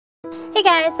Hey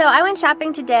guys, so I went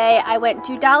shopping today. I went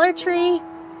to Dollar Tree,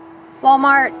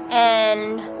 Walmart,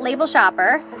 and Label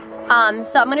Shopper.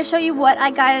 So I'm gonna show you what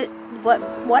I got.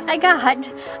 What I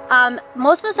got.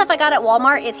 Most of the stuff I got at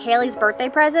Walmart is Hailey's birthday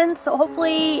presents. So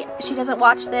hopefully she doesn't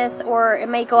watch this, or it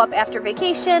may go up after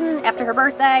vacation, after her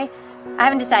birthday. I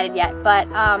haven't decided yet, but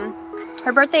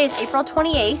her birthday is April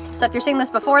 28th. So if you're seeing this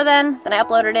before then I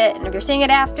uploaded it, and if you're seeing it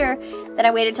after, then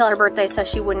I waited till her birthday so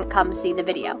she wouldn't come see the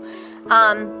video.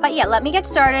 But yeah, let me get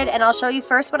started and I'll show you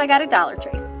first what I got at Dollar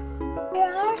Tree.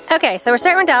 Okay, so we're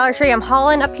starting with Dollar Tree. I'm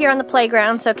hauling up here on the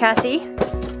playground so Cassie,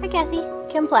 hi Cassie,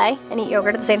 can play and eat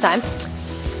yogurt at the same time.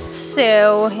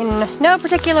 So in no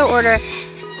particular order,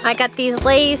 I got these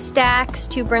Lay's stacks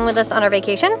to bring with us on our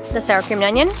vacation, the sour cream and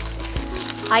onion.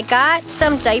 I got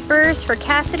some diapers for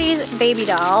Kassidy's baby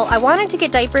doll. I wanted to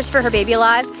get diapers for her Baby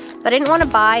Alive, but I didn't want to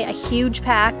buy a huge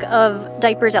pack of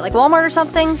diapers at like Walmart or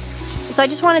something. So I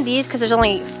just wanted these because there's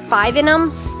only 5 in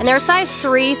them, and they're a size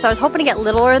 3, so I was hoping to get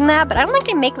littler than that, but I don't think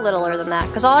they make littler than that,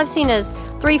 because all I've seen is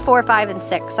 3, 4, 5, and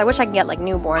 6. I wish I could get like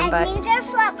newborn, but... And these are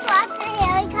flip-flops for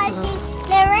Hailey because she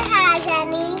never has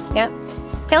any. Yep.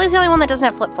 Hailey's the only one that doesn't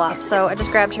have flip-flops, so I just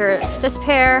grabbed her this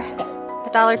pair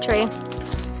at Dollar Tree.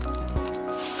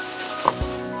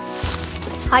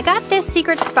 I got this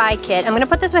Secret Spy kit. I'm going to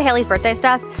put this with Hailey's birthday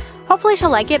stuff. Hopefully she'll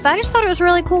like it, but I just thought it was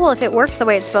really cool if it works the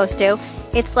way it's supposed to.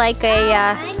 It's like a,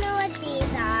 I know what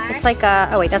these are. It's like a,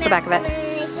 oh wait, that's the back of it.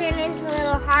 They turn into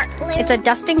little heart balloons. It's a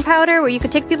dusting powder where you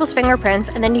could take people's fingerprints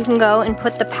and then you can go and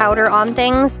put the powder on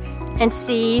things and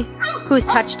see who's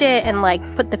touched it and like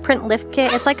put the print lift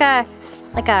kit. It's like a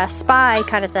spy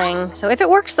kind of thing. So if it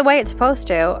works the way it's supposed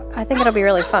to, I think it'll be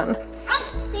really fun.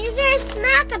 These are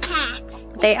smack-a-packs.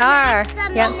 They are.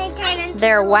 Yep.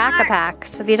 They're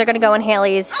whack-a-packs. So these are gonna go in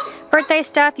Hailey's birthday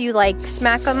stuff. You like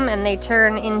smack them and they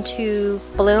turn into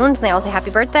balloons and they all say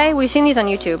happy birthday. We've seen these on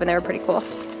YouTube and they were pretty cool.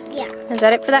 Yeah. Is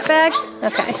that it for that bag?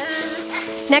 Okay.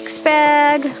 Next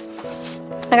bag.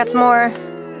 I got some more.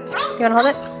 You wanna hold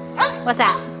it? What's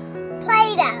that?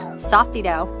 Play-Doh. Softy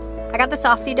dough. I got the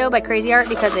Softy dough by Crazy Art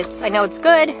because I know it's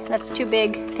good. That's 2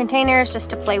 big containers just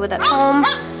to play with at home.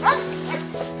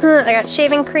 I got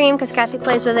shaving cream because Cassie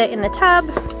plays with it in the tub.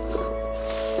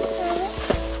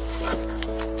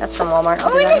 That's from Walmart.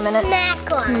 I'll do that in a minute. Snack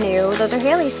one. No, those are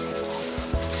Hailey's.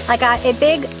 I got a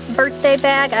big birthday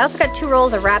bag. I also got 2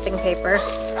 rolls of wrapping paper.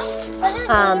 What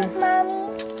are these,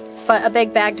 Mommy? But a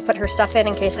big bag to put her stuff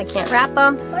in case I can't wrap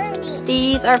them. What are these?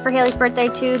 These are for Hailey's birthday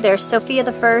too. They're Sophia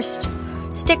the First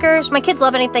stickers. My kids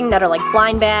love anything that are like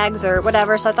blind bags or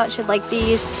whatever, so I thought she'd like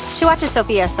these. She watches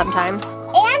Sophia sometimes.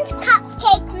 And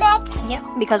cupcake mix. Yep,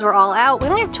 because we're all out. We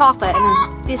only have chocolate,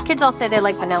 and these kids all say they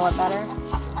like vanilla better.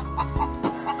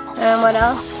 And what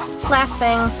else? Last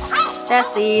thing,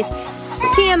 just these.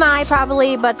 TMI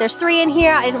probably, but there's 3 in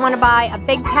here. I didn't want to buy a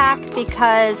big pack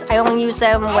because I only use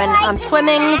them when I'm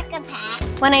swimming,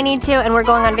 when I need to, and we're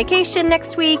going on vacation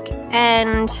next week,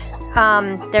 and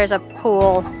there's a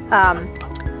pool.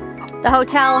 The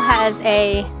hotel has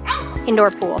a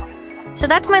indoor pool. So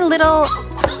that's my little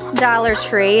Dollar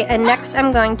Tree, and next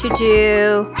I'm going to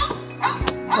do,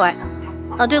 what?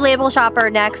 I'll do Label Shopper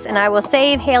next, and I will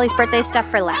save Hailey's birthday stuff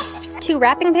for last. 2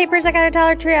 wrapping papers I got at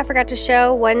Dollar Tree I forgot to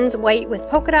show. One's white with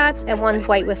polka dots and one's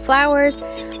white with flowers.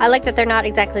 I like that they're not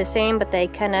exactly the same, but they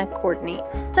kind of coordinate.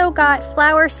 So got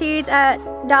flower seeds at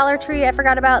Dollar Tree I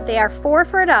forgot about. They are 4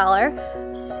 for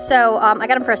 $1. So I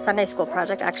got them for a Sunday school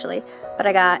project actually. But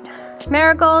I got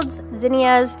marigolds,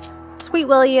 zinnias, Sweet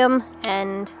William,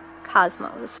 and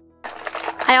cosmos.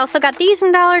 I also got these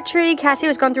in Dollar Tree. Cassie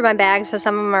was going through my bag, so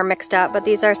some of them are mixed up, but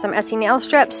these are some Essie nail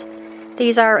strips.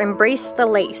 These are Embrace the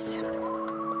Lace.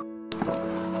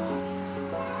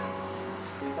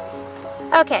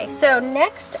 Okay, so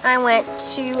next I went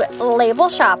to Label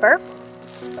Shopper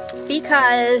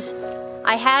because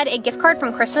I had a gift card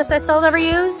from Christmas I still never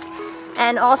used,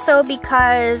 and also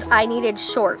because I needed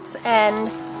shorts. And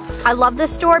I love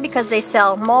this store because they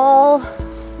sell mall,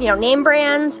 name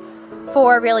brands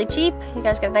for really cheap. You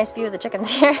guys get a nice view of the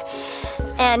chickens here.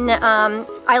 And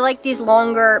I like these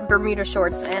longer Bermuda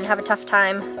shorts and have a tough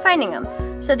time finding them.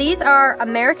 So these are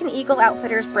American Eagle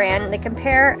Outfitters brand. They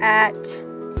compare at,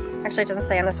 actually it doesn't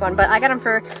say on this one, but I got them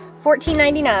for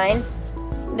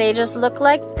 $14.99. They just look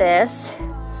like this.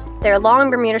 They're long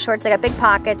Bermuda shorts. They got big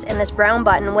pockets and this brown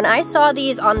button. When I saw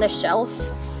these on the shelf,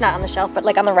 not on the shelf, but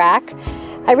like on the rack,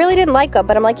 I really didn't like them,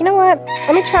 but I'm like, you know what?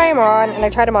 Let me try them on, and I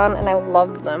tried them on and I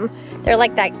loved them. They're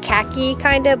like that khaki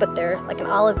kind of, but they're like an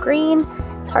olive green.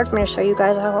 It's hard for me to show you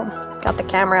guys. I got the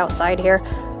camera outside here,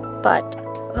 but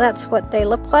that's what they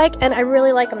look like, and I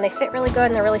really like them. They fit really good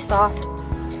and they're really soft.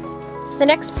 The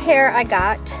next pair I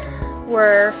got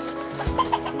were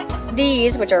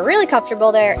these, which are really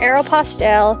comfortable, they're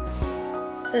Aeropostale.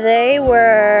 They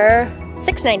were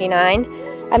 $6.99,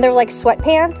 and they're like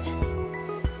sweatpants,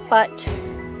 but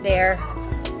they're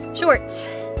shorts.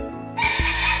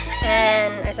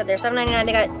 And I said they're $7.99.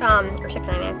 They got or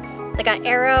 $6.99. They got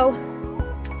Aero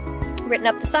written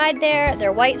up the side there.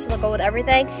 They're white, so they'll go with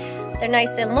everything. They're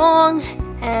nice and long,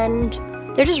 and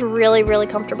they're just really, really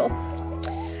comfortable.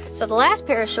 So the last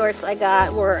pair of shorts I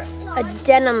got were a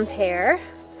denim pair.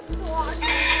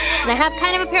 And I have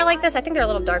kind of a pair like this. I think they're a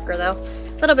little darker though.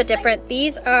 A little bit different.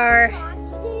 These are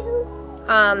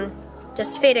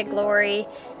just Faded Glory.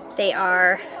 They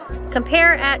are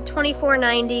Compare at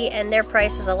 $24.90 and their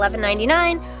price was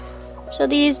 $11.99. So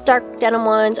these dark denim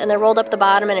ones, and they're rolled up the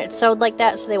bottom and it's sewed like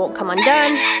that so they won't come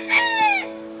undone.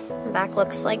 The back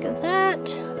looks like that.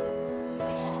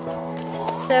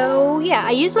 So yeah,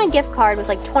 I used my gift card. It was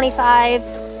like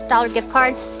 $25 gift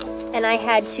card, and I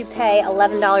had to pay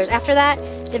 $11 after that.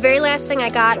 The very last thing I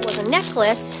got was a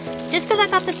necklace, just because I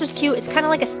thought this was cute. It's kind of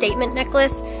like a statement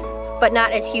necklace, but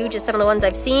not as huge as some of the ones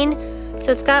I've seen.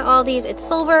 So it's got all these, it's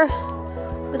silver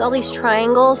with all these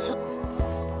triangles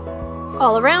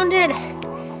all around it.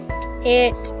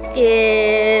 It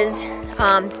is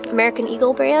American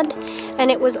Eagle brand,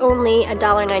 and it was only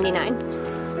 $1.99.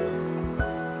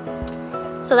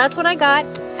 So that's what I got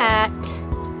at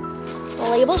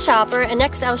Label Shopper, and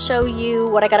next I'll show you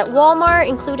what I got at Walmart,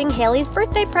 including Hailey's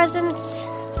birthday presents.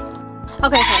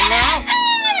 Okay, so now,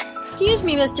 excuse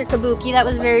me, Mr. Kabuki, that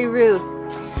was very rude.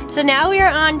 So now we are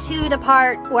on to the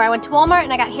part where I went to Walmart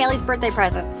and I got Hailey's birthday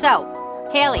present. So,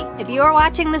 Hailey, if you are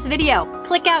watching this video,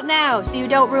 click out now so you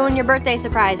don't ruin your birthday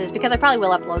surprises, because I probably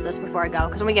will upload this before I go,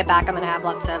 because when we get back I'm gonna have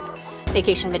lots of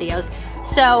vacation videos.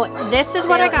 So this is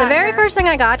what I got. The very first thing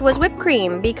I got was whipped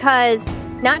cream, because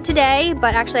not today,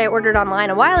 but actually I ordered online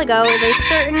a while ago,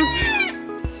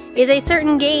 is a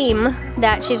certain game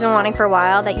that she's been wanting for a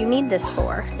while that you need this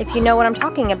for. If you know what I'm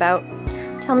talking about,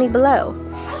 tell me below.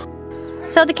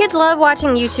 So the kids love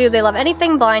watching YouTube. They love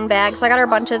anything blind bag, so I got her a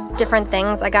bunch of different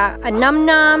things. I got a Num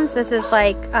Noms. This is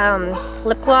like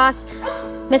lip gloss,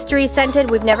 mystery scented.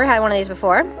 We've never had one of these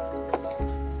before.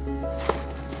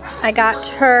 I got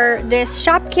her this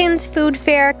Shopkins Food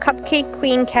Fair Cupcake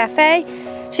Queen Cafe.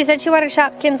 She said she wanted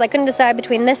Shopkins. I couldn't decide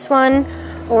between this one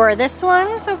or this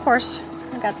one, so of course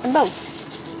I got them both.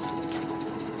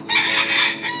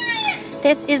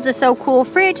 This is the So Cool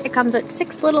fridge. It comes with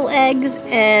 6 little eggs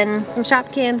and some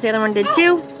Shopkins. The other one did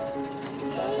too.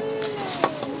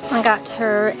 I got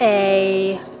her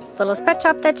a little Pet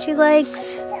Shop that she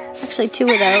likes. Actually 2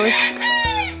 of those.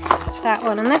 That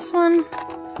one and this one.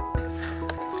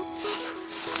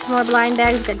 Some more blind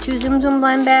bags. We've got 2 Zoom Zoom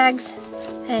blind bags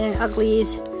and an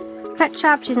Ugly's Pet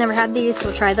Shop. She's never had these, so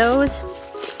we'll try those.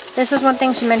 This was one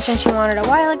thing she mentioned she wanted a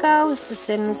while ago. This is the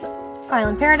Sims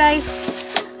Island Paradise.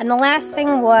 And the last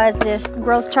thing was this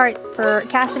growth chart for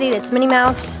Kassidy that's Minnie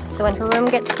Mouse. So when her room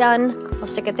gets done, we'll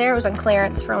stick it there. It was on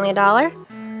clearance for only $1.